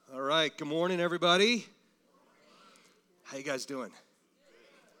right, good morning, everybody. How you guys doing?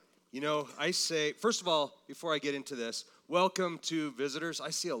 You know, I say, first of all, before I get into this, welcome to visitors. I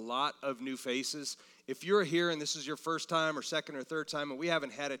see a lot of new faces. If you're here and this is your first time or second or third time and we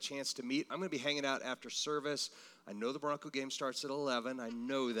haven't had a chance to meet, I'm going to be hanging out after service. I know the Bronco game starts at 11. I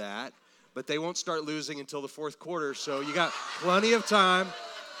know that. But they won't start losing until the fourth quarter, so you got plenty of time.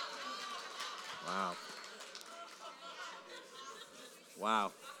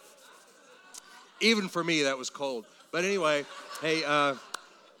 Wow. Even for me, that was cold. But anyway, hey,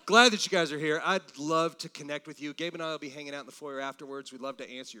 glad that you guys are here. I'd love to connect with you. Gabe and I will be hanging out in the foyer afterwards. We'd love to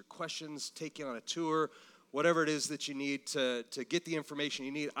answer your questions, take you on a tour, whatever it is that you need to get the information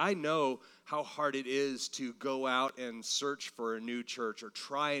you need. I know how hard it is to go out and search for a new church or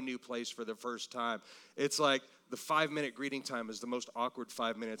try a new place for the first time. It's like the 5-minute greeting time is the most awkward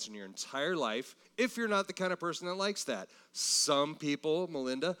 5 minutes in your entire life, if you're not the kind of person that likes that. Some people,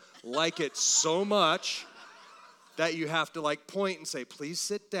 Melinda, like it so much that you have to point and say, please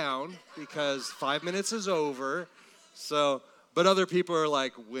sit down because 5 minutes is over. But other people are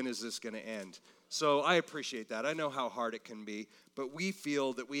like, when is this going to end? So I appreciate that. I know how hard it can be, but we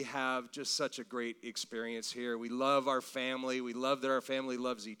feel that we have just such a great experience here. We love our family. We love that our family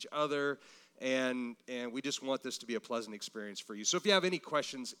loves each other, and we just want this to be a pleasant experience for you. So if you have any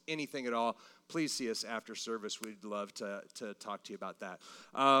questions, anything at all, please see us after service. We'd love to talk to you about that.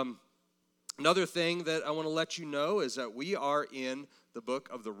 Another thing that I want to let you know is that we are in the book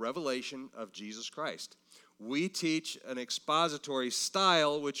of the Revelation of Jesus Christ. We teach an expository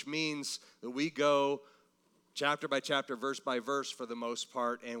style, which means that we go chapter by chapter, verse by verse for the most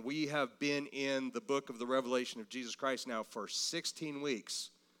part, and we have been in the book of the Revelation of Jesus Christ now for 16 weeks.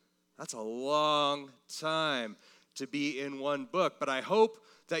 That's a long time to be in one book, but I hope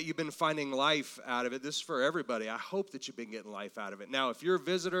that you've been finding life out of it. This is for everybody. I hope that you've been getting life out of it. Now, if you're a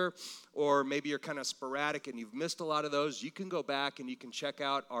visitor or maybe you're kind of sporadic and you've missed a lot of those, you can go back and you can check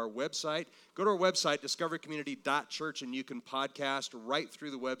out our website. Go to our website, discoverycommunity.church, and you can podcast right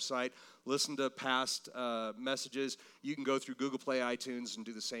through the website, listen to past messages. You can go through Google Play, iTunes, and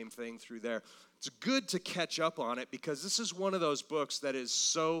do the same thing through there. It's good to catch up on it because this is one of those books that is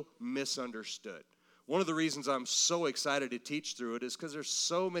so misunderstood. One of the reasons I'm so excited to teach through it is because there's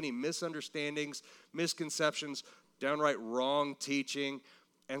so many misunderstandings, misconceptions, downright wrong teaching,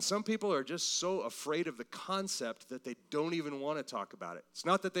 and some people are just so afraid of the concept that they don't even want to talk about it. It's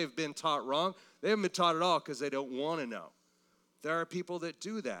not that they've been taught wrong. They haven't been taught at all because they don't want to know. There are people that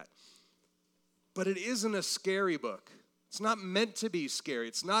do that. But it isn't a scary book. It's not meant to be scary.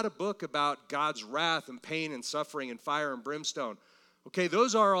 It's not a book about God's wrath and pain and suffering and fire and brimstone. Okay,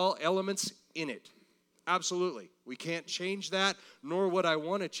 those are all elements in it. Absolutely. We can't change that, nor would I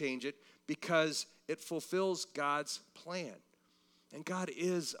want to change it, because it fulfills God's plan. And God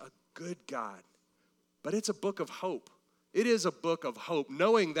is a good God. But it's a book of hope. It is a book of hope,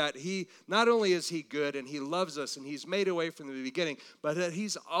 knowing that not only is He good and He loves us and He's made a way from the beginning, but that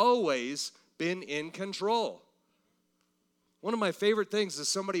He's always been in control. One of my favorite things is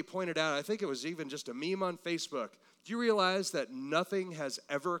somebody pointed out, I think it was even just a meme on Facebook. Do you realize that nothing has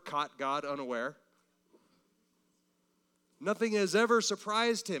ever caught God unaware? Nothing has ever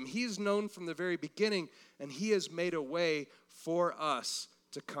surprised Him. He's known from the very beginning, and He has made a way for us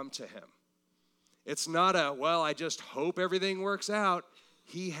to come to Him. It's not I just hope everything works out.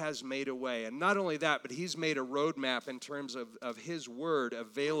 He has made a way. And not only that, but He's made a roadmap in terms of His Word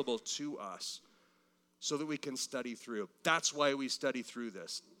available to us so that we can study through. That's why we study through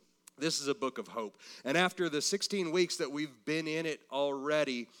this. This is a book of hope. And after the 16 weeks that we've been in it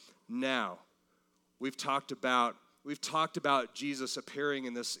already now, we've talked about Jesus appearing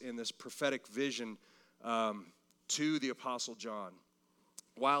in this prophetic vision to the Apostle John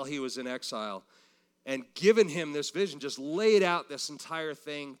while he was in exile, and given him this vision, just laid out this entire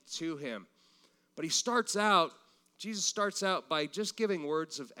thing to him. But Jesus starts out by just giving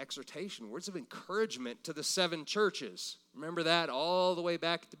words of exhortation, words of encouragement to the 7 churches. Remember that all the way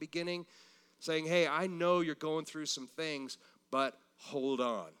back at the beginning, saying, hey, I know you're going through some things, but hold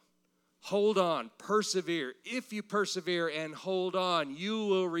on. Hold on, persevere. If you persevere and hold on, you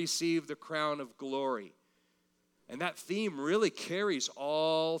will receive the crown of glory. And that theme really carries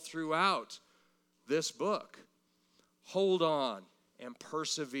all throughout this book. Hold on and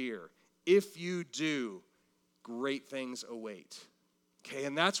persevere. If you do, great things await. Okay,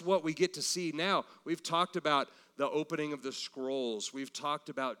 and that's what we get to see now. We've talked about the opening of the scrolls. We've talked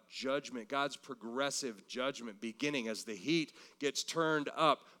about judgment, God's progressive judgment beginning as the heat gets turned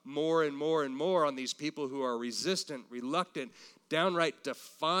up more and more and more on these people who are resistant, reluctant, downright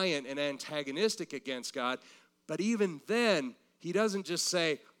defiant and antagonistic against God. But even then, He doesn't just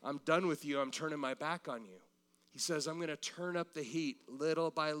say, I'm done with you. I'm turning my back on you. He says, I'm going to turn up the heat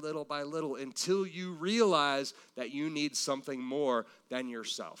little by little by little until you realize that you need something more than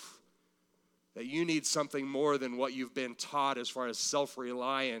yourself. That you need something more than what you've been taught as far as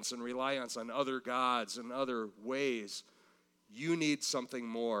self-reliance and reliance on other gods and other ways. You need something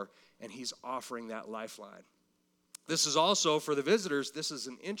more, and he's offering that lifeline. This is also, for the visitors, this is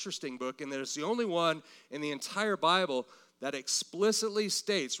an interesting book in that it's the only one in the entire Bible that explicitly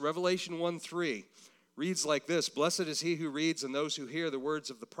states, Revelation 1:3, reads like this: Blessed is he who reads and those who hear the words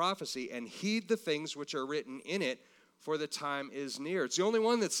of the prophecy and heed the things which are written in it, for the time is near. It's the only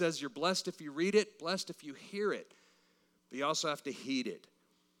one that says you're blessed if you read it, blessed if you hear it. But you also have to heed it.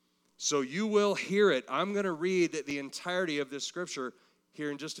 So you will hear it. I'm going to read the entirety of this scripture here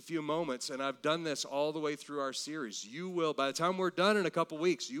in just a few moments, and I've done this all the way through our series. You will, by the time we're done in a couple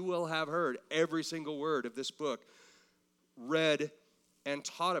weeks, you will have heard every single word of this book read and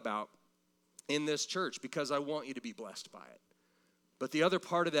taught about in this church, because I want you to be blessed by it. But the other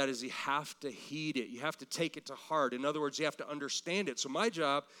part of that is you have to heed it. You have to take it to heart. In other words, you have to understand it. So my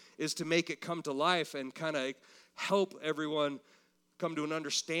job is to make it come to life and kind of help everyone come to an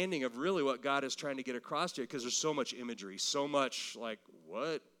understanding of really what God is trying to get across to you, because there's so much imagery, so much like,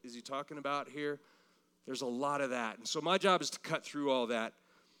 what is he talking about here? There's a lot of that. And so my job is to cut through all that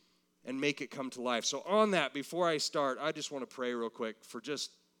and make it come to life. So on that, before I start, I just want to pray real quick for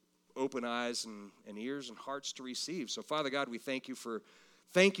just open eyes and ears and hearts to receive. So Father God, we thank you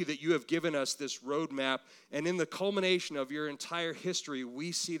that you have given us this roadmap, and in the culmination of your entire history,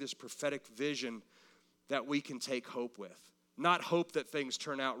 we see this prophetic vision that we can take hope with. Not hope that things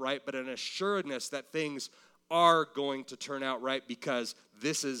turn out right, but an assuredness that things are going to turn out right because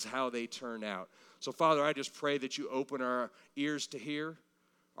this is how they turn out. So Father, I just pray that you open our ears to hear,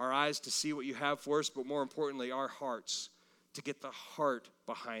 our eyes to see what you have for us, but more importantly, our hearts to get the heart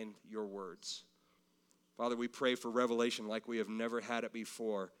behind your words. Father, we pray for revelation like we have never had it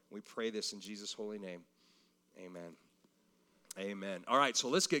before. We pray this in Jesus' holy name. Amen. Amen. All right, so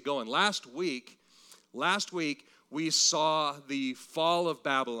let's get going. Last week, we saw the fall of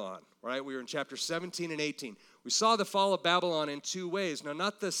Babylon, right? We were in chapter 17 and 18. We saw the fall of Babylon in two ways. Now,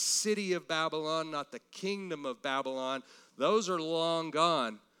 not the city of Babylon, not the kingdom of Babylon. Those are long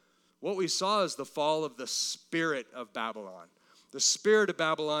gone. What we saw is the fall of the spirit of Babylon. The spirit of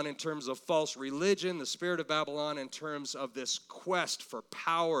Babylon in terms of false religion, the spirit of Babylon in terms of this quest for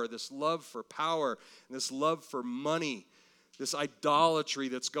power, this love for power, and this love for money, this idolatry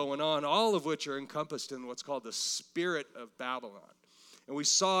that's going on, all of which are encompassed in what's called the spirit of Babylon. And we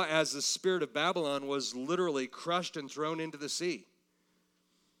saw as the spirit of Babylon was literally crushed and thrown into the sea.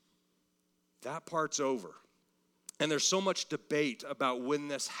 That part's over. And there's so much debate about when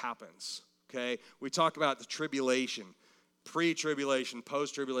this happens, okay? We talk about the tribulation, pre-tribulation,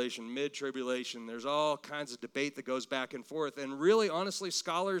 post-tribulation, mid-tribulation. There's all kinds of debate that goes back and forth. And really, honestly,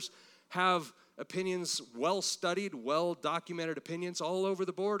 scholars have opinions, well-studied, well-documented opinions all over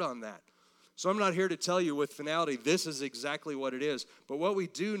the board on that. So I'm not here to tell you with finality this is exactly what it is. But what we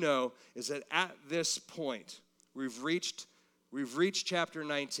do know is that at this point, we've reached chapter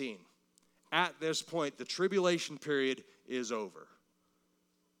 19. At this point, the tribulation period is over.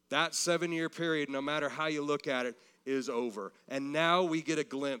 That 7-year period, no matter how you look at it, is over. And now we get a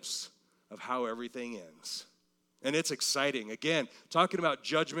glimpse of how everything ends. And it's exciting. Again, talking about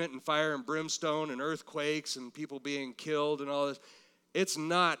judgment and fire and brimstone and earthquakes and people being killed and all this.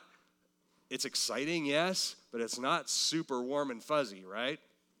 It's exciting, yes, but it's not super warm and fuzzy, right?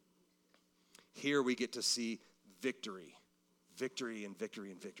 Here we get to see victory. Victory and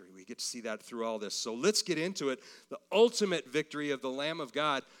victory and victory. We get to see that through all this. So let's get into it. The ultimate victory of the Lamb of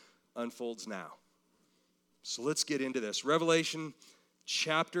God unfolds now. So let's get into this. Revelation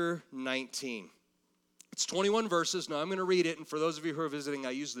chapter 19. It's 21 verses. Now I'm going to read it. And for those of you who are visiting,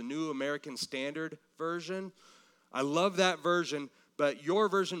 I use the New American Standard Version. I love that version, but your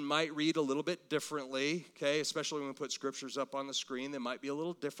version might read a little bit differently, okay? Especially when we put scriptures up on the screen, they might be a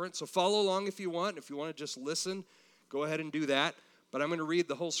little different. So follow along if you want. If you want to just listen, go ahead and do that. But I'm going to read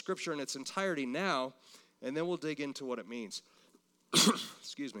the whole scripture in its entirety now, and then we'll dig into what it means.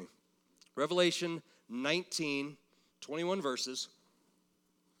 Excuse me. Revelation 19, 21 verses,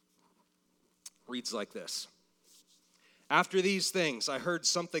 reads like this. After these things, I heard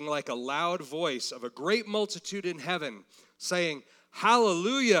something like a loud voice of a great multitude in heaven saying,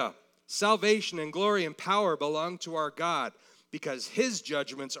 Hallelujah! Salvation and glory and power belong to our God, because his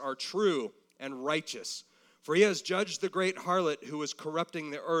judgments are true and righteous. For he has judged the great harlot who was corrupting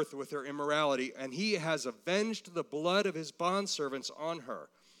the earth with her immorality, and he has avenged the blood of his bondservants on her.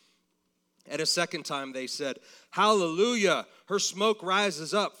 At a second time they said, Hallelujah! Her smoke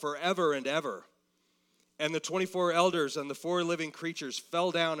rises up forever and ever. And the 24 elders and the 4 living creatures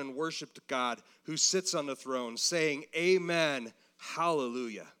fell down and worshiped God who sits on the throne, saying, Amen,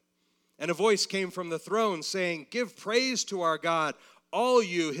 Hallelujah. And a voice came from the throne saying, Give praise to our God, all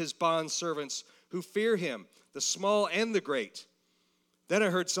you his bondservants who fear him, the small and the great. Then I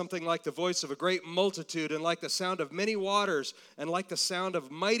heard something like the voice of a great multitude, and like the sound of many waters, and like the sound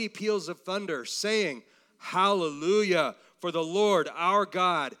of mighty peals of thunder, saying, Hallelujah, for the Lord our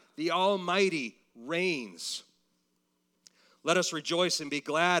God, the Almighty, reigns. Let us rejoice and be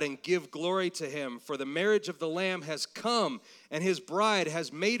glad and give glory to him, for the marriage of the Lamb has come, and his bride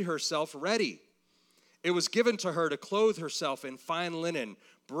has made herself ready. It was given to her to clothe herself in fine linen,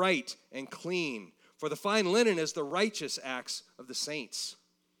 bright and clean, for the fine linen is the righteous acts of the saints.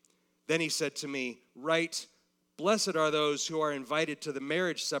 Then he said to me, Write, blessed are those who are invited to the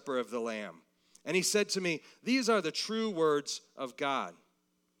marriage supper of the Lamb. And he said to me, These are the true words of God.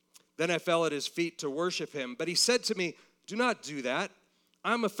 Then I fell at his feet to worship him, but he said to me, Do not do that.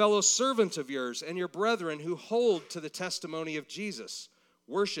 I'm a fellow servant of yours and your brethren who hold to the testimony of Jesus.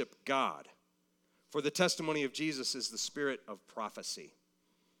 Worship God. For the testimony of Jesus is the spirit of prophecy.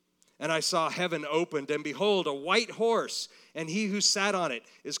 And I saw heaven opened, and behold, a white horse, and he who sat on it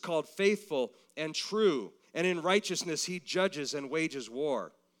is called Faithful and True, and in righteousness he judges and wages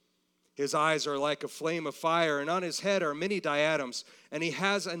war. His eyes are like a flame of fire, and on his head are many diadems, and he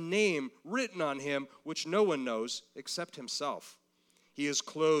has a name written on him which no one knows except himself. He is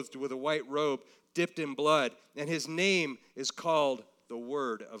clothed with a white robe dipped in blood, and his name is called the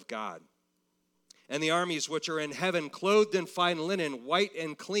Word of God. And the armies which are in heaven, clothed in fine linen, white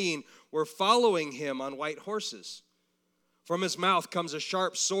and clean, were following him on white horses. From his mouth comes a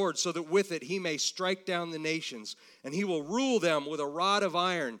sharp sword, so that with it he may strike down the nations. And he will rule them with a rod of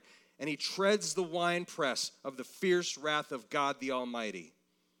iron, and he treads the winepress of the fierce wrath of God the Almighty.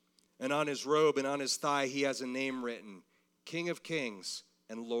 And on his robe and on his thigh he has a name written, King of Kings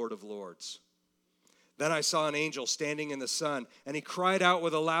and Lord of Lords. Then I saw an angel standing in the sun, and he cried out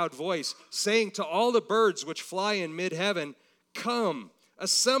with a loud voice, saying to all the birds which fly in mid-heaven, Come,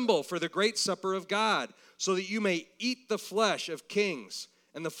 assemble for the great supper of God, so that you may eat the flesh of kings,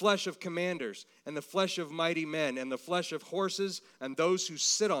 and the flesh of commanders, and the flesh of mighty men, and the flesh of horses, and those who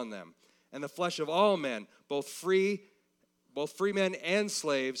sit on them, and the flesh of all men, both free men and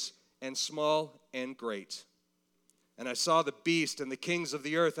slaves, and small and great. And I saw the beast and the kings of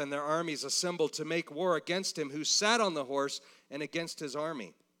the earth and their armies assembled to make war against him who sat on the horse and against his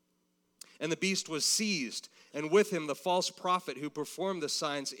army. And the beast was seized, and with him the false prophet who performed the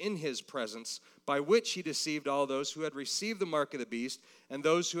signs in his presence, by which he deceived all those who had received the mark of the beast and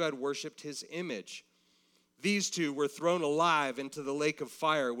those who had worshipped his image. These 2 were thrown alive into the lake of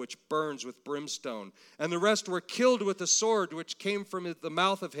fire, which burns with brimstone. And the rest were killed with the sword which came from the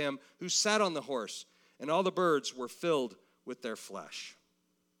mouth of him who sat on the horse. And all the birds were filled with their flesh.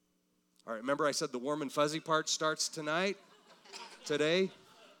 All right, remember I said the warm and fuzzy part starts today?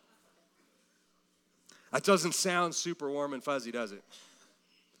 That doesn't sound super warm and fuzzy, does it?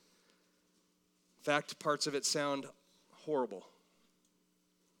 In fact, parts of it sound horrible.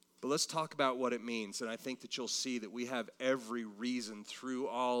 But let's talk about what it means, and I think that you'll see that we have every reason through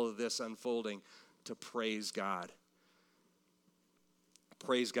all of this unfolding to praise God.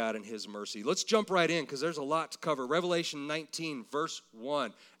 Praise God in his mercy. Let's jump right in because there's a lot to cover. Revelation 19, verse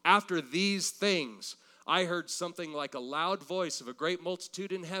 1. After these things, I heard something like a loud voice of a great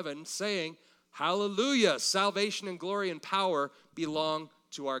multitude in heaven saying, Hallelujah, salvation and glory and power belong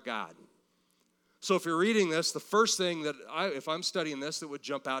to our God. So if you're reading this, the first thing that if I'm studying this that would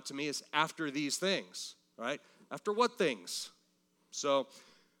jump out to me is after these things, right? After what things? So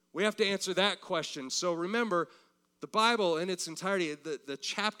we have to answer that question. So remember, the Bible in its entirety, the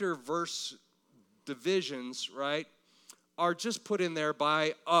chapter verse divisions, right, are just put in there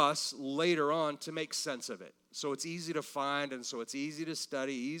by us later on to make sense of it. So it's easy to find, and so it's easy to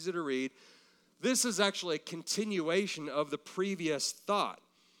study, easy to read. This is actually a continuation of the previous thought.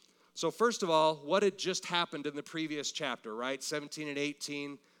 So first of all, what had just happened in the previous chapter, right? 17 and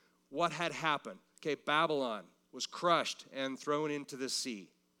 18, what had happened? Okay, Babylon was crushed and thrown into the sea,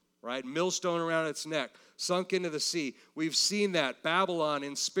 right? Millstone around its neck, sunk into the sea. We've seen that. Babylon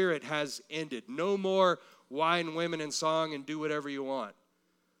in spirit has ended. No more wine, women, and song and do whatever you want.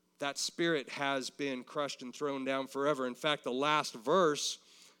 That spirit has been crushed and thrown down forever. In fact, the last verse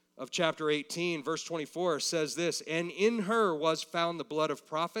of chapter 18, verse 24 says this, And in her was found the blood of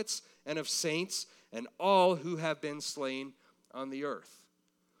prophets and of saints and all who have been slain on the earth.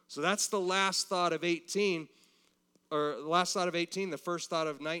 So that's the last thought of 18. or the last thought of 18, the first thought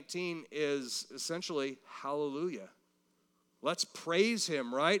of 19 is essentially hallelujah. Let's praise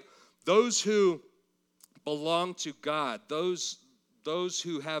him, right? Those who belong to God, those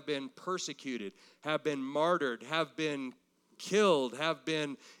who have been persecuted, have been martyred, have been killed, have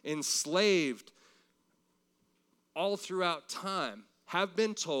been enslaved, all throughout time, have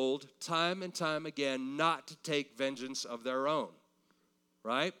been told time and time again not to take vengeance of their own,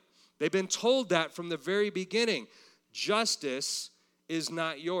 right? They've been told that from the very beginning. Justice is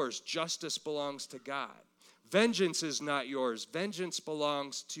not yours. Justice belongs to God. Vengeance is not yours. Vengeance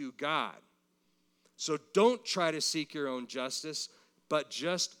belongs to God. So don't try to seek your own justice, but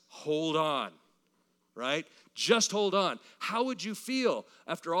just hold on, right? Just hold on. How would you feel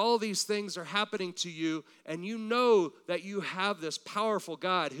after all these things are happening to you and you know that you have this powerful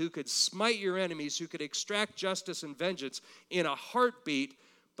God who could smite your enemies, who could extract justice and vengeance in a heartbeat,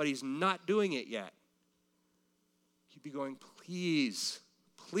 but he's not doing it yet? You'd be going, please,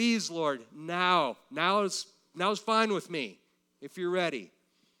 Lord, now is fine with me if you're ready.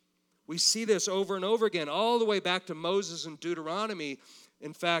 We see this over and over again, all the way back to Moses and Deuteronomy.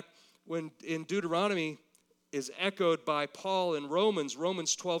 In fact, when in Deuteronomy is echoed by Paul in Romans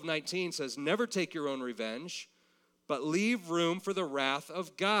 12:19 says, never take your own revenge, but leave room for the wrath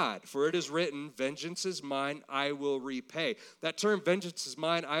of God. For it is written, vengeance is mine, I will repay. That term, vengeance is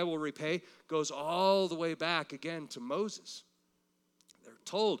mine, I will repay, goes all the way back again to Moses. They're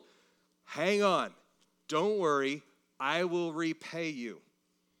told, hang on, don't worry, I will repay you.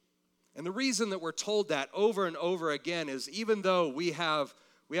 And the reason that we're told that over and over again is even though we have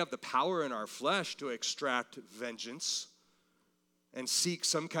the power in our flesh to extract vengeance and seek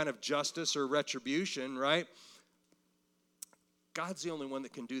some kind of justice or retribution, right? God's the only one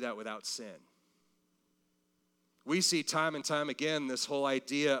that can do that without sin. We see time and time again this whole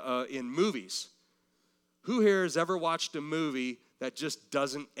idea in movies. Who here has ever watched a movie that just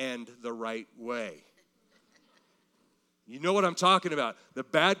doesn't end the right way? You know what I'm talking about. The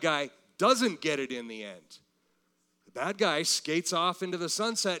bad guy doesn't get it in the end. The bad guy skates off into the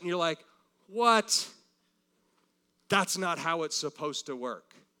sunset and you're like, what? That's not how it's supposed to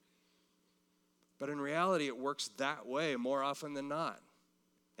work. But in reality, it works that way more often than not.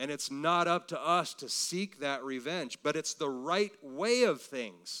 And it's not up to us to seek that revenge, but it's the right way of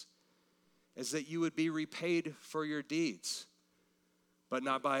things, is that you would be repaid for your deeds, but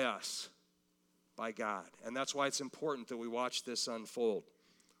not by us, by God. And that's why it's important that we watch this unfold.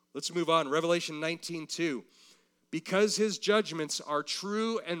 Let's move on. Revelation 19:2. Because his judgments are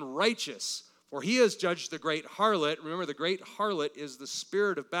true and righteous, for he has judged the great harlot. Remember, the great harlot is the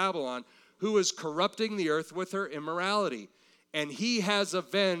spirit of Babylon, who is corrupting the earth with her immorality. And he has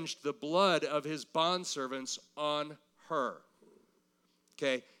avenged the blood of his bondservants on her.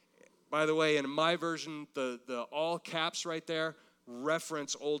 Okay, by the way, in my version, the all caps right there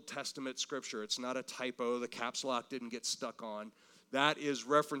reference Old Testament scripture. It's not a typo. The caps lock didn't get stuck on. That is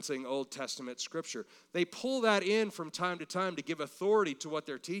referencing Old Testament scripture. They pull that in from time to time to give authority to what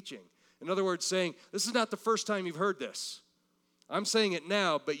they're teaching. In other words, saying, this is not the first time you've heard this. I'm saying it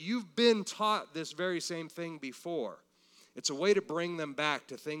now, but you've been taught this very same thing before. It's a way to bring them back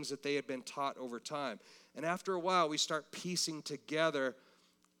to things that they had been taught over time. And after a while, we start piecing together,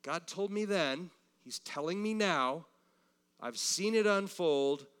 God told me then, he's telling me now, I've seen it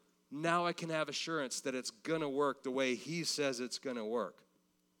unfold, now I can have assurance that it's going to work the way he says it's going to work.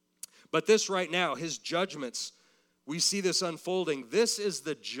 But this right now, his judgments, we see this unfolding. This is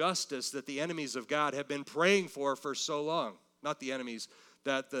the justice that the enemies of God have been praying for so long. Not the enemies,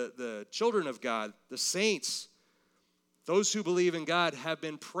 that the children of God, the saints, those who believe in God have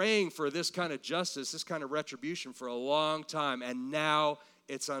been praying for this kind of justice, this kind of retribution for a long time, and now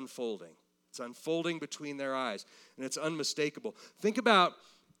it's unfolding. It's unfolding between their eyes, and it's unmistakable. Think about,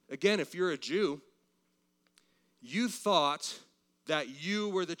 again, if you're a Jew, you thought that you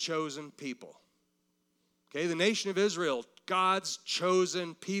were the chosen people. Okay, the nation of Israel, God's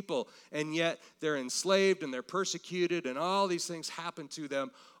chosen people, and yet they're enslaved and they're persecuted and all these things happen to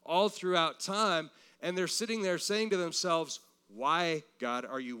them all throughout time, and they're sitting there saying to themselves, why, God,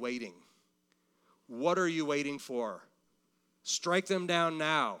 are you waiting? What are you waiting for? Strike them down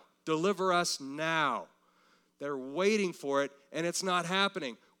now. Deliver us now. They're waiting for it, and it's not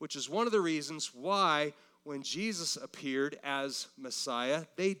happening, which is one of the reasons why when Jesus appeared as Messiah,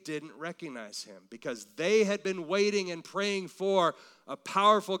 they didn't recognize him, because they had been waiting and praying for a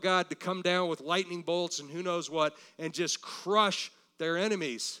powerful God to come down with lightning bolts and who knows what and just crush their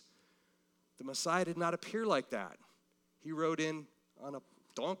enemies. The Messiah did not appear like that. He rode in on a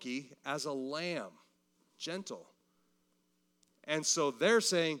donkey as a lamb, gentle. And so they're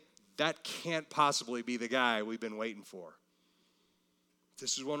saying, that can't possibly be the guy we've been waiting for.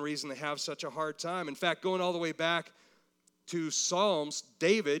 This is one reason they have such a hard time. In fact, going all the way back to Psalms,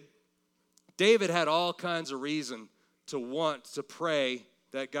 David had all kinds of reason to want to pray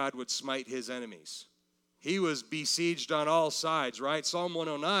that God would smite his enemies. He was besieged on all sides, right? Psalm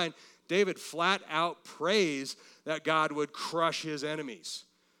 109, David flat out prays that God would crush his enemies.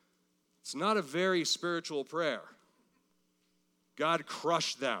 It's not a very spiritual prayer. God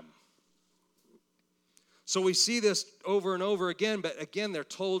crushed them. So we see this over and over again, but again, they're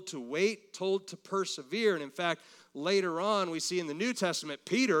told to wait, told to persevere. And in fact, later on, we see in the New Testament,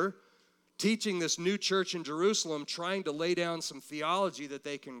 Peter teaching this new church in Jerusalem, trying to lay down some theology that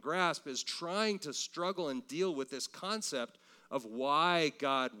they can grasp, is trying to struggle and deal with this concept of why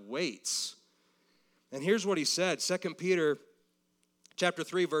God waits. And here's what he said, 2 Peter chapter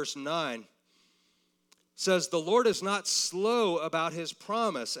 3, verse 9. Says, "The Lord is not slow about his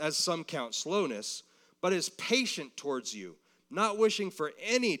promise, as some count slowness, but is patient towards you, not wishing for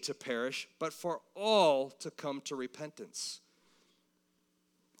any to perish, but for all to come to repentance."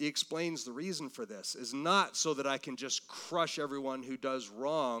 He explains the reason for this is not so that I can just crush everyone who does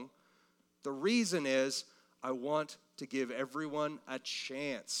wrong. The reason is I want to give everyone a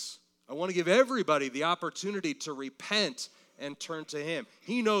chance. I want to give everybody the opportunity to repent and turn to him.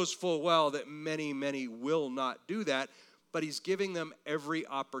 He knows full well that many, many will not do that, but he's giving them every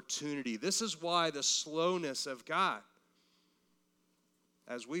opportunity. This is why the slowness of God,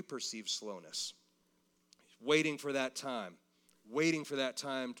 as we perceive slowness, waiting for that time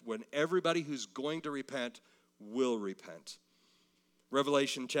when everybody who's going to repent will repent.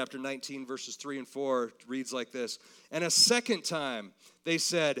 Revelation chapter 19, verses 3 and 4 reads like this. "And a second time they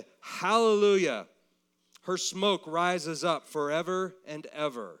said, 'Hallelujah, her smoke rises up forever and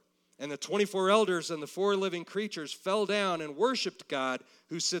ever.' And the 24 elders and the 4 living creatures fell down and worshiped God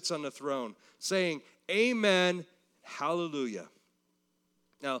who sits on the throne, saying, 'Amen, hallelujah.'"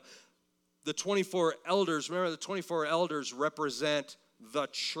 Now, the 24 elders, remember the 24 elders represent the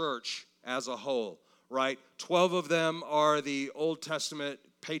church as a whole, right? 12 of them are the Old Testament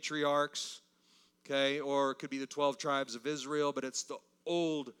patriarchs, okay? Or it could be the 12 tribes of Israel, but it's the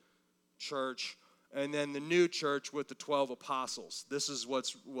old church. And then the new church with the 12 apostles. This is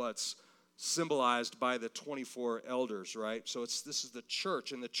what's symbolized by the 24 elders, right? So this is the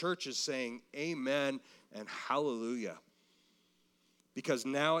church, and the church is saying amen and hallelujah. Because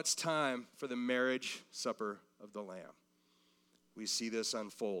now it's time for the marriage supper of the Lamb. We see this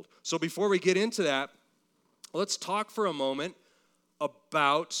unfold. So before we get into that, let's talk for a moment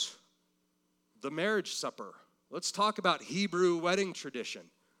about the marriage supper. Let's talk about Hebrew wedding tradition.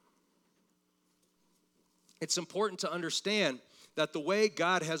 It's important to understand that the way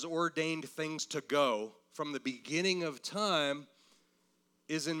God has ordained things to go from the beginning of time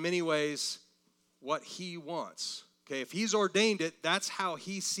is in many ways what he wants. Okay, if he's ordained it, that's how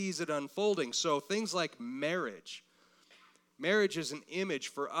he sees it unfolding. So things like marriage is an image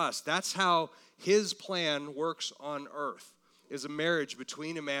for us. That's how his plan works on earth, is a marriage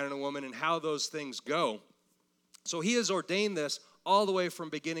between a man and a woman and how those things go. So he has ordained this all the way from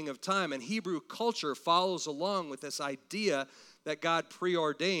beginning of time. And Hebrew culture follows along with this idea that God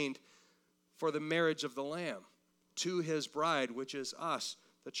preordained for the marriage of the Lamb to his bride, which is us,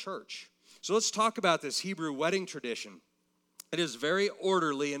 the church. So let's talk about this Hebrew wedding tradition. It is very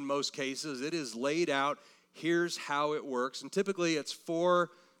orderly in most cases. It is laid out. Here's how it works. And typically it's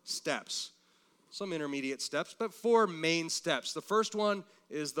 4 steps. Some intermediate steps, but 4 main steps. The first one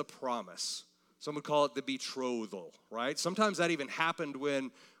is the promise. Some would call it the betrothal, right? Sometimes that even happened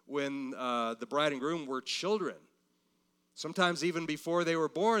when the bride and groom were children. Sometimes even before they were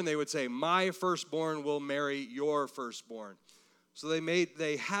born, they would say, "My firstborn will marry your firstborn." So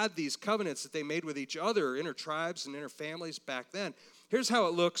they had these covenants that they made with each other, inner tribes and inner families back then. Here's how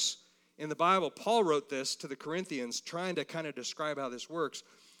it looks in the Bible. Paul wrote this to the Corinthians, trying to kind of describe how this works.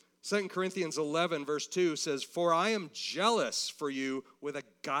 2 Corinthians 11, verse 2 says, "For I am jealous for you with a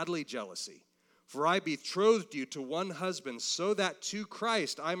godly jealousy. For I betrothed you to one husband, so that to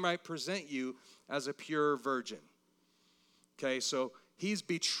Christ I might present you as a pure virgin." Okay, so he's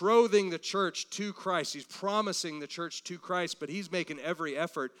betrothing the church to Christ. He's promising the church to Christ, but he's making every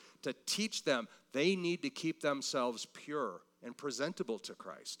effort to teach them they need to keep themselves pure and presentable to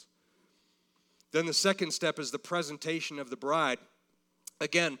Christ. Then the second step is the presentation of the bride.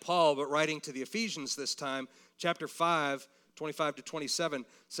 Again, Paul, but writing to the Ephesians this time, chapter 5, 25 to 27,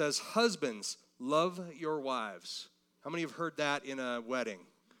 says, "Husbands, love your wives." How many have heard that in a wedding?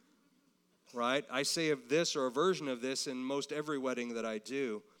 Right? I say of this or a version of this in most every wedding that I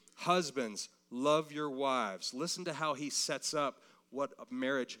do. Husbands, love your wives. Listen to how he sets up what a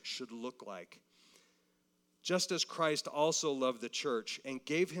marriage should look like. Just as Christ also loved the church and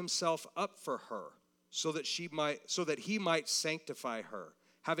gave himself up for her, so that he might sanctify her,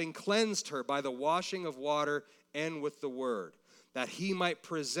 having cleansed her by the washing of water and with the word, that he might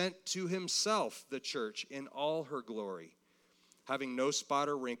present to himself the church in all her glory, having no spot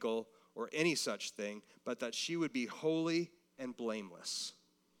or wrinkle or any such thing, but that she would be holy and blameless.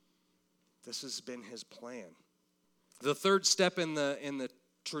 This has been his plan. The third step in the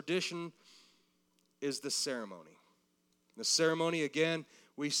tradition is the ceremony. The ceremony, again,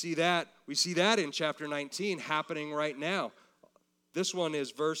 we see that in chapter 19 happening right now. This one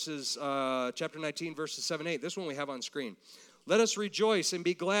is chapter 19, verses 7 8. This one we have on screen. Let us rejoice and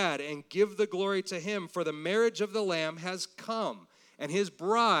be glad and give the glory to him, for the marriage of the Lamb has come, and his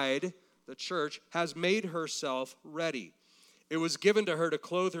bride, the church, has made herself ready. It was given to her to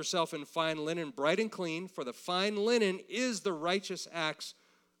clothe herself in fine linen, bright and clean, for the fine linen is the righteous acts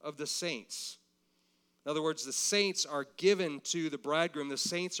of the saints. In other words, the saints are given to the bridegroom. The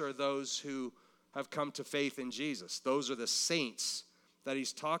saints are those who have come to faith in Jesus. Those are the saints that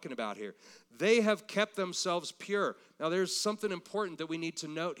he's talking about here. They have kept themselves pure. Now, there's something important that we need to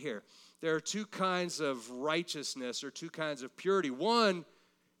note here. There are two kinds of righteousness or two kinds of purity. One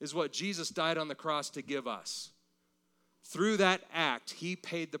is what Jesus died on the cross to give us. Through that act, he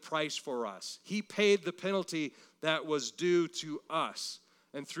paid the price for us. He paid the penalty that was due to us.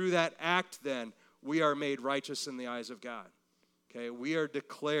 And through that act, then, we are made righteous in the eyes of God. Okay, we are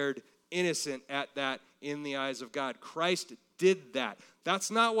declared innocent at that in the eyes of God. Christ did that.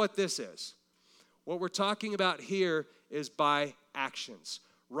 That's not what this is. What we're talking about here is by actions.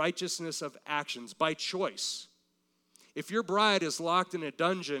 Righteousness of actions, by choice. If your bride is locked in a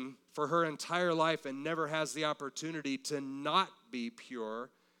dungeon for her entire life and never has the opportunity to not be pure,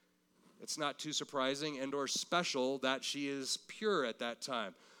 it's not too surprising and or special that she is pure at that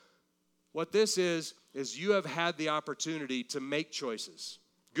time. What this is you have had the opportunity to make choices,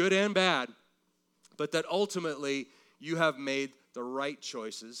 good and bad, but that ultimately you have made the right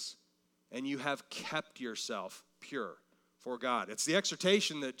choices and you have kept yourself pure for God. It's the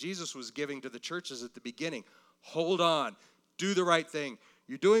exhortation that Jesus was giving to the churches at the beginning. Hold on, do the right thing.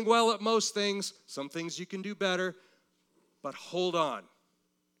 You're doing well at most things, some things you can do better, but hold on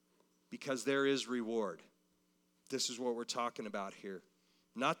because there is reward. This is what we're talking about here.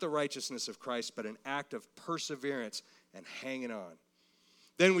 Not the righteousness of Christ, but an act of perseverance and hanging on.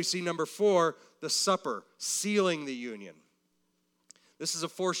 Then we see number 4, the supper, sealing the union. This is a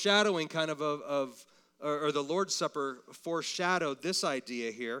foreshadowing kind of the Lord's Supper foreshadowed this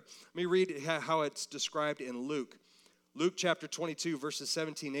idea here. Let me read how it's described in Luke. Luke chapter 22, verses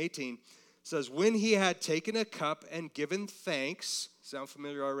 17, 18 says, when he had taken a cup and given thanks, sound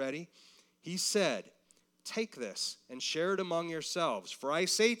familiar already? He said, take this and share it among yourselves. For I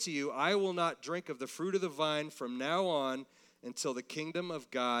say to you, I will not drink of the fruit of the vine from now on until the kingdom of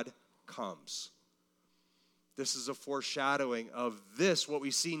God comes. This is a foreshadowing of this, what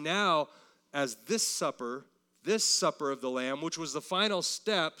we see now as this supper of the Lamb, which was the final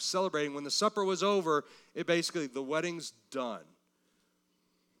step celebrating. When the supper was over, the wedding's done.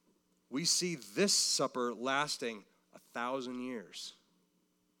 We see this supper lasting 1,000 years.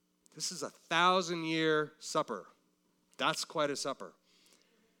 This is a 1,000-year supper. That's quite a supper.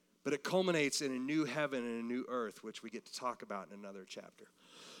 But it culminates in a new heaven and a new earth, which we get to talk about in another chapter.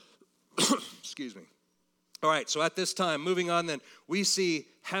 Excuse me. All right, so at this time, moving on then, we see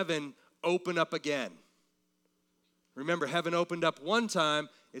heaven open up again. Remember, heaven opened up one time.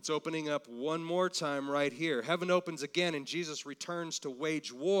 It's opening up one more time right here. Heaven opens again, and Jesus returns to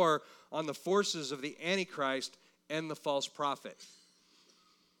wage war on the forces of the Antichrist and the false prophet.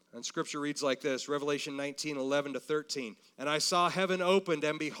 And Scripture reads like this, Revelation 19, 11 to 13. And I saw heaven opened,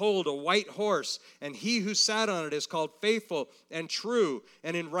 and behold, a white horse, and he who sat on it is called Faithful and True,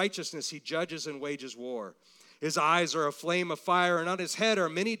 and in righteousness he judges and wages war. His eyes are a flame of fire, and on his head are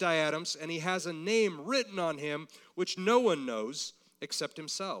many diadems, and he has a name written on him which no one knows except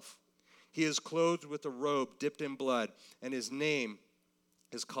himself. He is clothed with a robe dipped in blood, and his name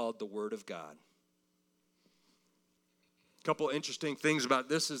is called the Word of God. A couple interesting things about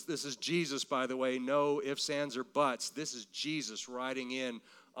this is Jesus, by the way. No ifs, ands, or buts. This is Jesus riding in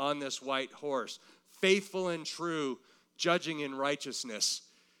on this white horse. Faithful and true, judging in righteousness.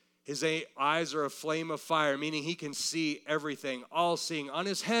 His eyes are a flame of fire, meaning he can see everything, all-seeing. On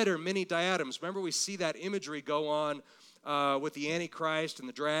his head are many diadems. Remember, we see that imagery go on with the Antichrist and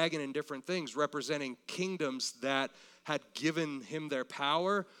the dragon and different things, representing kingdoms that had given him their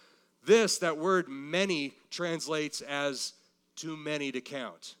power. That word many, translates as too many to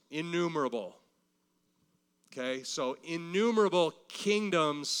count, innumerable. Okay, so innumerable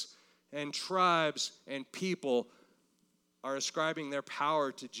kingdoms and tribes and people are ascribing their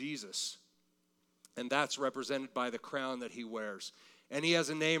power to Jesus. And that's represented by the crown that he wears. And he has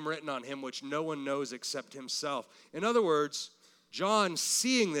a name written on him which no one knows except himself. In other words, John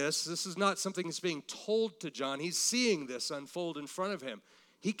seeing this is not something that's being told to John. He's seeing this unfold in front of him.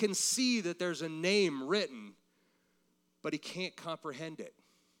 He can see that there's a name written, but he can't comprehend it.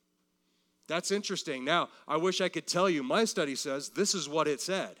 That's interesting. Now, I wish I could tell you, my study says this is what it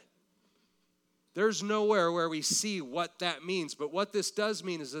said. There's nowhere where we see what that means, but what this does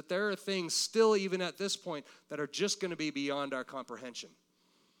mean is that there are things still, even at this point, that are just going to be beyond our comprehension.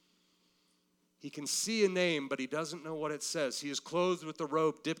 He can see a name, but he doesn't know what it says. He is clothed with the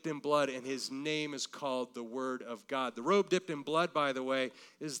robe dipped in blood, and his name is called the Word of God. The robe dipped in blood, by the way,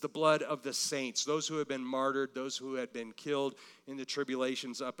 is the blood of the saints, those who have been martyred, those who had been killed in the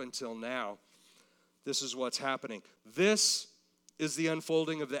tribulations up until now. This is what's happening. This is the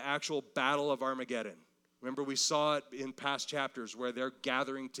unfolding of the actual battle of Armageddon. Remember, we saw it in past chapters where they're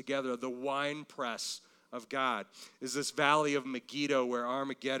gathering together. The winepress of God is this valley of Megiddo where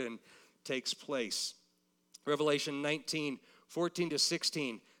Armageddon takes place. Revelation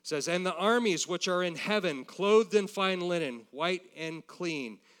 19:14-16 says, "And the armies which are in heaven, clothed in fine linen, white and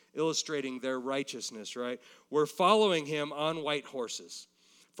clean," illustrating their righteousness, right, "were following him on white horses.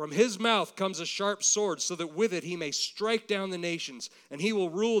 From his mouth comes a sharp sword, so that with it he may strike down the nations, and he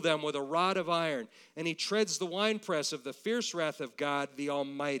will rule them with a rod of iron. And he treads the winepress of the fierce wrath of God, the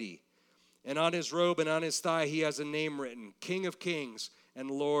Almighty. And on his robe and on his thigh he has a name written, King of Kings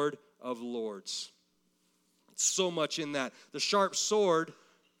and Lord of Lords." So much in that. The sharp sword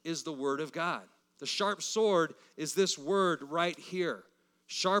is the Word of God. The sharp sword is this word right here.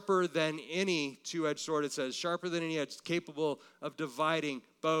 Sharper than any two-edged sword, it says. Sharper than any edge, capable of dividing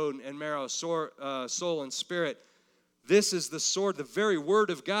bone and marrow, soul and spirit. This is the sword, the very Word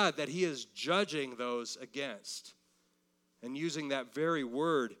of God that he is judging those against. And using that very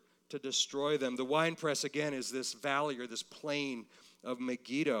word to destroy them. The winepress, again, is this valley or this plain of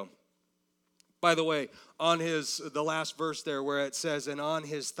Megiddo. By the way, on the last verse there where it says, "And on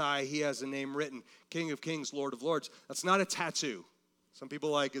his thigh he has a name written, King of Kings, Lord of Lords." That's not a tattoo. Some people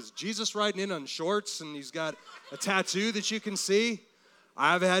are like, is Jesus riding in on shorts and he's got a tattoo that you can see?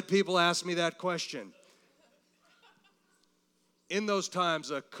 I've had people ask me that question. In those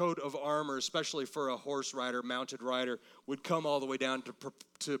times, a coat of armor, especially for a horse rider, mounted rider, would come all the way down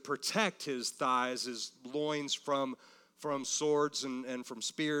to protect his thighs, his loins from swords and from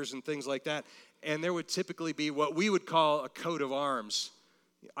spears and things like that. And there would typically be what we would call a coat of arms,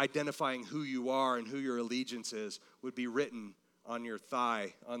 identifying who you are and who your allegiance is, would be written on your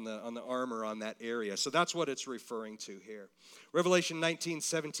thigh, on the armor on that area. So that's what it's referring to here. Revelation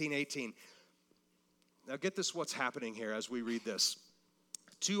 19:17-18. Now get this, what's happening here as we read this.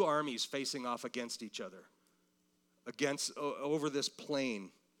 Two armies facing off against each other, over this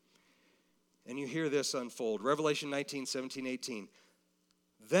plain. And you hear this unfold. Revelation 19:17-18.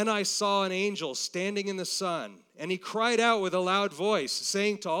 "Then I saw an angel standing in the sun, and he cried out with a loud voice,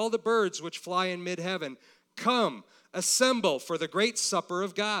 saying to all the birds which fly in mid-heaven, 'Come, assemble for the great supper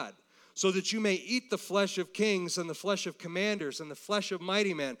of God, so that you may eat the flesh of kings and the flesh of commanders and the flesh of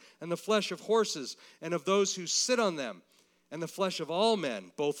mighty men and the flesh of horses and of those who sit on them and the flesh of all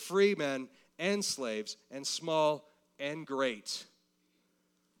men, both free men and slaves, and small and great.'"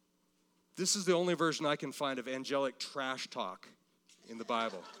 This is the only version I can find of angelic trash talk in the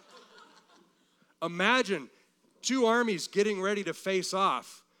Bible. Imagine two armies getting ready to face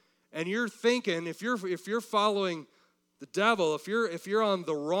off, and you're thinking, if you're following the devil, if you're on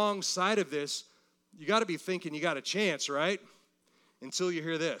the wrong side of this, you got to be thinking you got a chance, right? Until you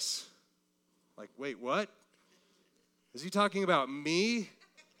hear this. Like, wait, what? Is he talking about me?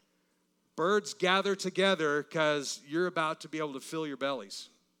 Birds gather together because you're about to be able to fill your bellies.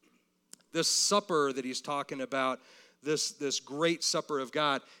 This supper that he's talking about, this great supper of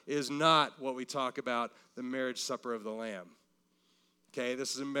God, is not what we talk about, the marriage supper of the Lamb. Okay,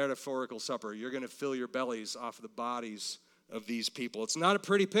 this is a metaphorical supper. You're going to fill your bellies off of the bodies of these people. It's not a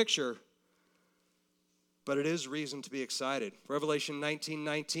pretty picture, but it is reason to be excited. Revelation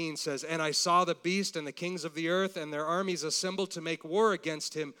 19:19 says, "And I saw the beast and the kings of the earth and their armies assembled to make war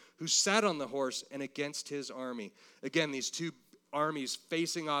against him who sat on the horse and against his army." Again, these two armies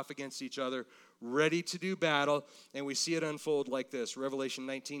facing off against each other, ready to do battle, and we see it unfold like this. Revelation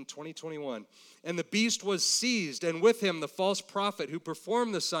 19:20-21. "And the beast was seized, and with him the false prophet who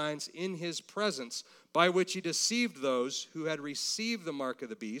performed the signs in his presence, by which he deceived those who had received the mark of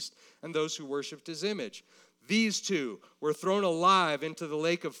the beast and those who worshipped his image. These two were thrown alive into the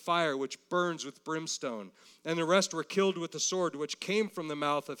lake of fire, which burns with brimstone. And the rest were killed with the sword, which came from the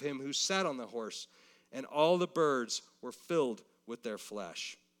mouth of him who sat on the horse. And all the birds were filled with their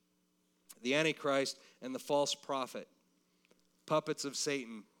flesh. The Antichrist and the false prophet, puppets of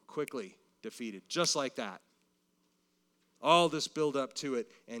Satan, quickly defeated. Just like that. All this build up to it,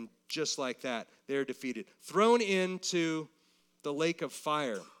 and just like that, they're defeated. Thrown into the lake of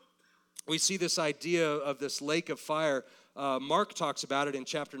fire. We see this idea of this lake of fire. Mark talks about it in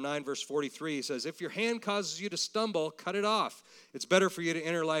chapter 9, verse 43. He says, if your hand causes you to stumble, cut it off. It's better for you to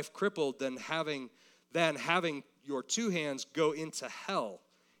enter life crippled than having your two hands go into hell,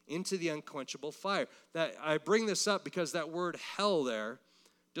 into the unquenchable fire. That I bring this up because that word hell there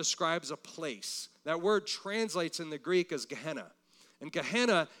describes a place. That word translates in the Greek as Gehenna. And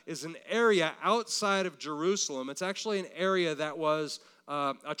Gehenna is an area outside of Jerusalem. It's actually an area that was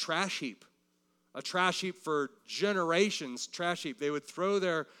a trash heap for generations, trash heap. They would throw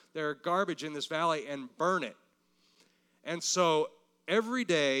their garbage in this valley and burn it. And so every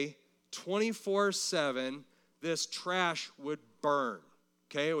day, 24/7, this trash would burn.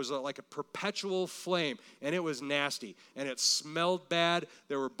 Okay, it was like a perpetual flame, and it was nasty, and it smelled bad.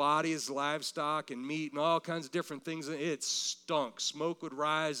 There were bodies, livestock, and meat, and all kinds of different things. It stunk. Smoke would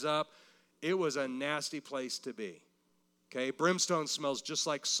rise up. It was a nasty place to be. Okay, brimstone smells just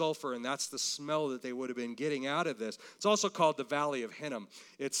like sulfur, and that's the smell that they would have been getting out of this. It's also called the Valley of Hinnom.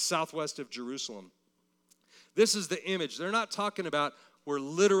 It's southwest of Jerusalem. This is the image. They're not talking about we're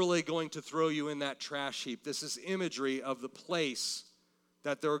literally going to throw you in that trash heap. This is imagery of the place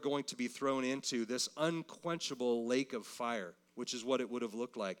that they're going to be thrown into, this unquenchable lake of fire, which is what it would have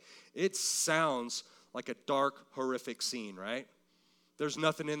looked like. It sounds like a dark, horrific scene, right? There's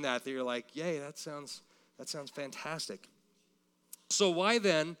nothing in that you're like, yay, that sounds fantastic. So why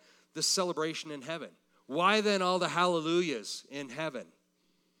then the celebration in heaven? Why then all the hallelujahs in heaven?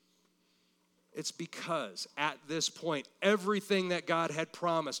 It's because at this point, everything that God had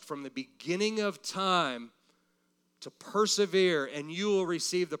promised from the beginning of time to persevere and you will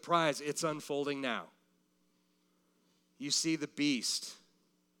receive the prize, it's unfolding now. You see the beast,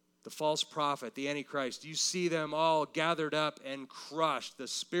 the false prophet, the Antichrist. You see them all gathered up and crushed. The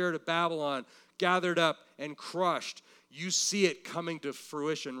spirit of Babylon gathered up and crushed. You see it coming to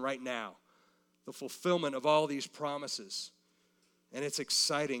fruition right now. The fulfillment of all these promises. And it's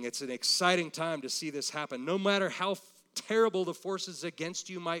exciting. It's an exciting time to see this happen. No matter how terrible the forces against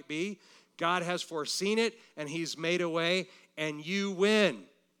you might be, God has foreseen it, and he's made a way, and you win.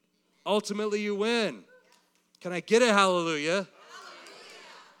 Ultimately, you win. Can I get a hallelujah? Hallelujah.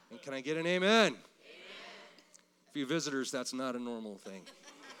 And can I get an amen? Amen? For you visitors, that's not a normal thing.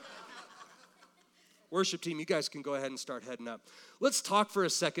 Worship team, you guys can go ahead and start heading up. Let's talk for a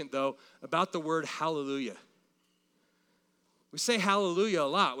second, though, about the word hallelujah. We say hallelujah a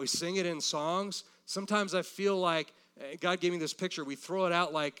lot. We sing it in songs. Sometimes I feel like God gave me this picture. We throw it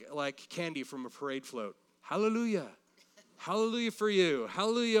out like candy from a parade float. Hallelujah. Hallelujah for you.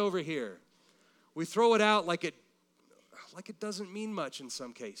 Hallelujah over here. We throw it out like it doesn't mean much in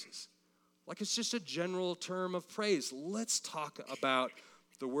some cases. Like it's just a general term of praise. Let's talk about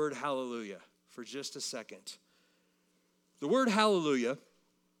the word hallelujah for just a second. The word hallelujah,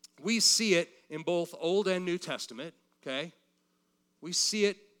 we see it in both Old and New Testament, okay? We see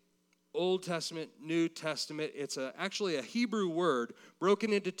it Old Testament, New Testament. It's actually a Hebrew word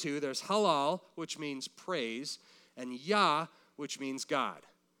broken into two. There's halal, which means praise, and Yah, which means God.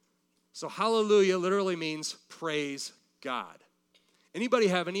 So hallelujah literally means praise God. Anybody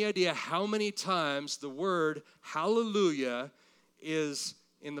have any idea how many times the word hallelujah is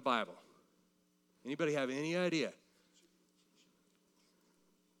in the Bible? Anybody have any idea?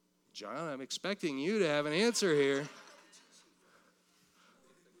 John, I'm expecting you to have an answer here.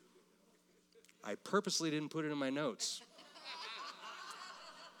 I purposely didn't put it in my notes.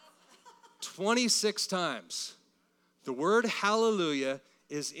 26 times. The word hallelujah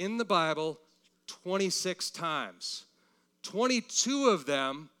is in the Bible 26 times. 22 of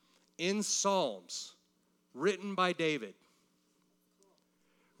them in Psalms, written by David.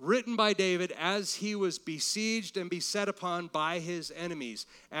 Written by David as he was besieged and beset upon by his enemies,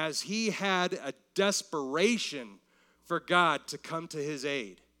 as he had a desperation for God to come to his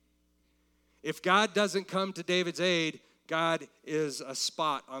aid. If God doesn't come to David's aid, God is a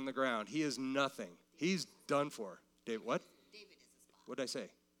spot on the ground. He is nothing. He's done for. David, what? David is a spot. What did I say?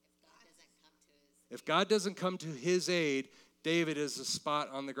 If God doesn't come to his If God doesn't come to his aid, David is a spot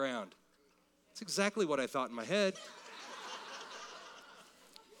on the ground. That's exactly what I thought in my head.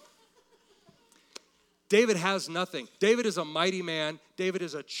 David has nothing. David is a mighty man. David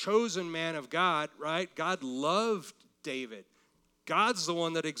is a chosen man of God, right? God loved David. God's the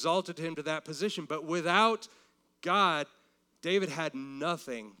one that exalted him to that position. But without God, David had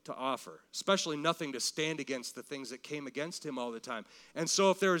nothing to offer, especially nothing to stand against the things that came against him all the time. And so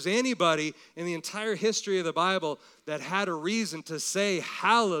if there was anybody in the entire history of the Bible that had a reason to say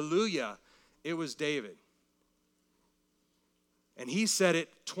hallelujah, it was David. And he said it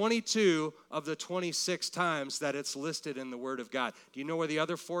 22 of the 26 times that it's listed in the Word of God. Do you know where the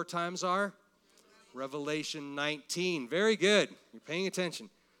other 4 times are? Revelation 19. Very good. You're paying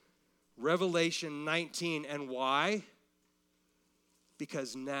attention. Revelation 19. And why?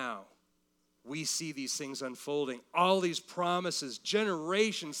 Because now we see these things unfolding. All these promises,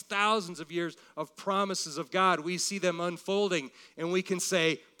 generations, thousands of years of promises of God, we see them unfolding. And we can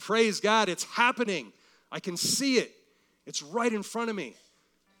say, praise God, it's happening. I can see it. It's right in front of me.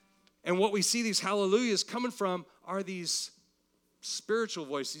 And what we see these hallelujahs coming from are these spiritual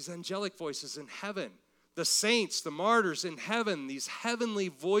voices, these angelic voices in heaven. The saints, the martyrs in heaven, these heavenly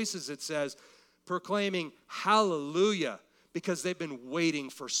voices, it says, proclaiming hallelujah, because they've been waiting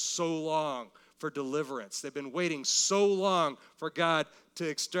for so long for deliverance. They've been waiting so long for God to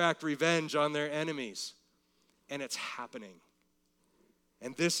extract revenge on their enemies. And it's happening.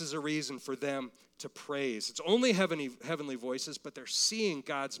 And this is a reason for them to praise. It's only heavenly voices, but they're seeing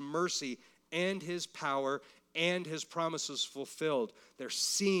God's mercy and his power and his promises fulfilled. They're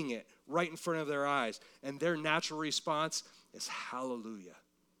seeing it right in front of their eyes. And their natural response is hallelujah.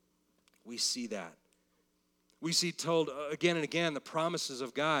 We see that. We see told again and again the promises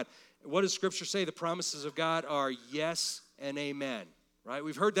of God. What does Scripture say? The promises of God are yes and amen. Right?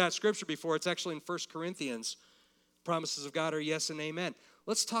 We've heard that Scripture before. It's actually in 1 Corinthians. Promises of God are yes and amen.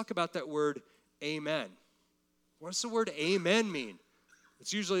 Let's talk about that word amen. What does the word amen mean?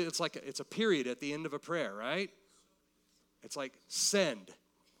 It's a period at the end of a prayer, right? It's like send.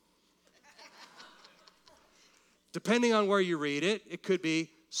 Depending on where you read it, it could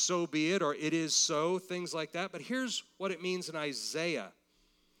be so be it or it is so, things like that. But here's what it means in Isaiah.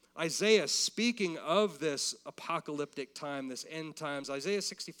 Isaiah, speaking of this apocalyptic time, this end times, Isaiah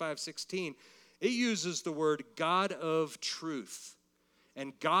 65:16, it uses the word God of truth.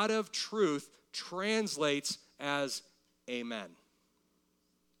 And God of truth translates as amen.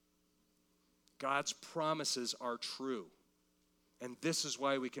 God's promises are true. And this is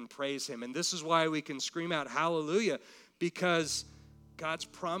why we can praise him. And this is why we can scream out hallelujah, because God's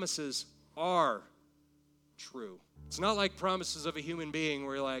promises are true. It's not like promises of a human being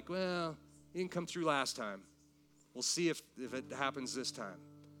where you're like, well, you didn't come through last time. We'll see if it happens this time.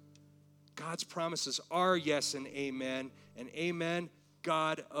 God's promises are yes and amen. And amen,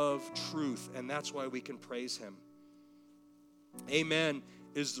 God of truth. And that's why we can praise him. Amen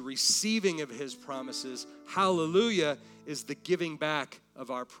is the receiving of his promises. Hallelujah is the giving back of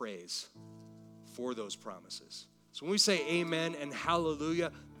our praise for those promises. So when we say amen and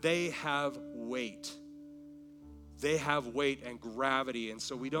hallelujah, they have weight. They have weight and gravity, and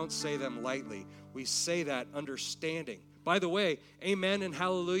so we don't say them lightly. We say that understanding. By the way, amen and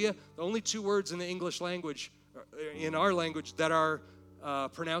hallelujah, the only 2 words in the English language, in our language, that are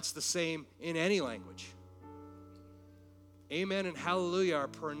pronounced the same in any language. Amen and hallelujah are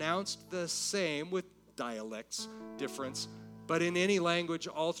pronounced the same with dialects difference, but in any language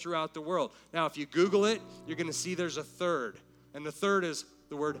all throughout the world. Now, if you Google it, you're going to see there's a third. And the third is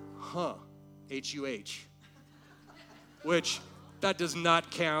the word huh, H-U-H, which that does not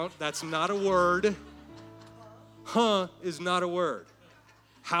count. That's not a word. Huh is not a word.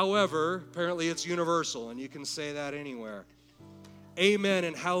 However, apparently it's universal, and you can say that anywhere. Amen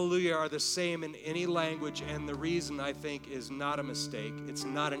and hallelujah are the same in any language, and the reason, I think, is not a mistake. It's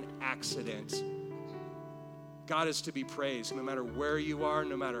not an accident. God is to be praised no matter where you are,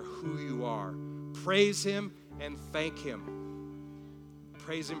 no matter who you are. Praise him and thank him.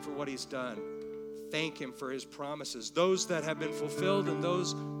 Praise him for what he's done. Thank him for his promises. Those that have been fulfilled and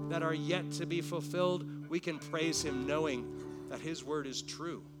those that are yet to be fulfilled, we can praise him knowing that his word is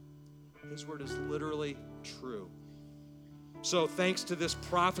true. His word is literally true. So thanks to this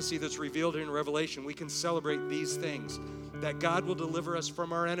prophecy that's revealed in Revelation, we can celebrate these things. That God will deliver us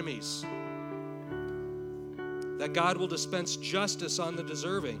from our enemies. That God will dispense justice on the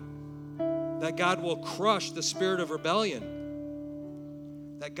deserving. That God will crush the spirit of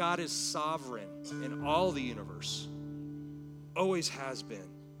rebellion. That God is sovereign in all the universe. Always has been.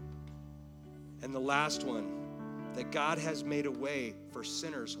 And the last one, that God has made a way for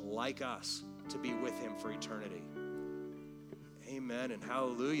sinners like us to be with him for eternity. Amen and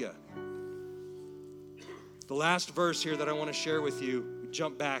hallelujah. The last verse here that I want to share with you,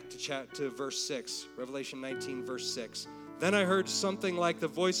 jump back to verse 6, Revelation 19, verse 6. Then I heard something like the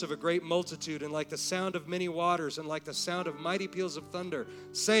voice of a great multitude, and like the sound of many waters, and like the sound of mighty peals of thunder,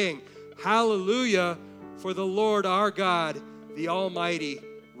 saying, Hallelujah, for the Lord our God, the Almighty,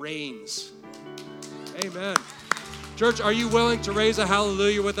 reigns. Amen. Church, are you willing to raise a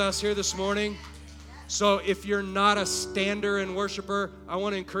hallelujah with us here this morning? So if you're not a stander and worshiper, I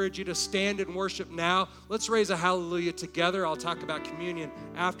want to encourage you to stand and worship now. Let's raise a hallelujah together. I'll talk about communion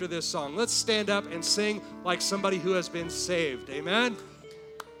after this song. Let's stand up and sing like somebody who has been saved. Amen.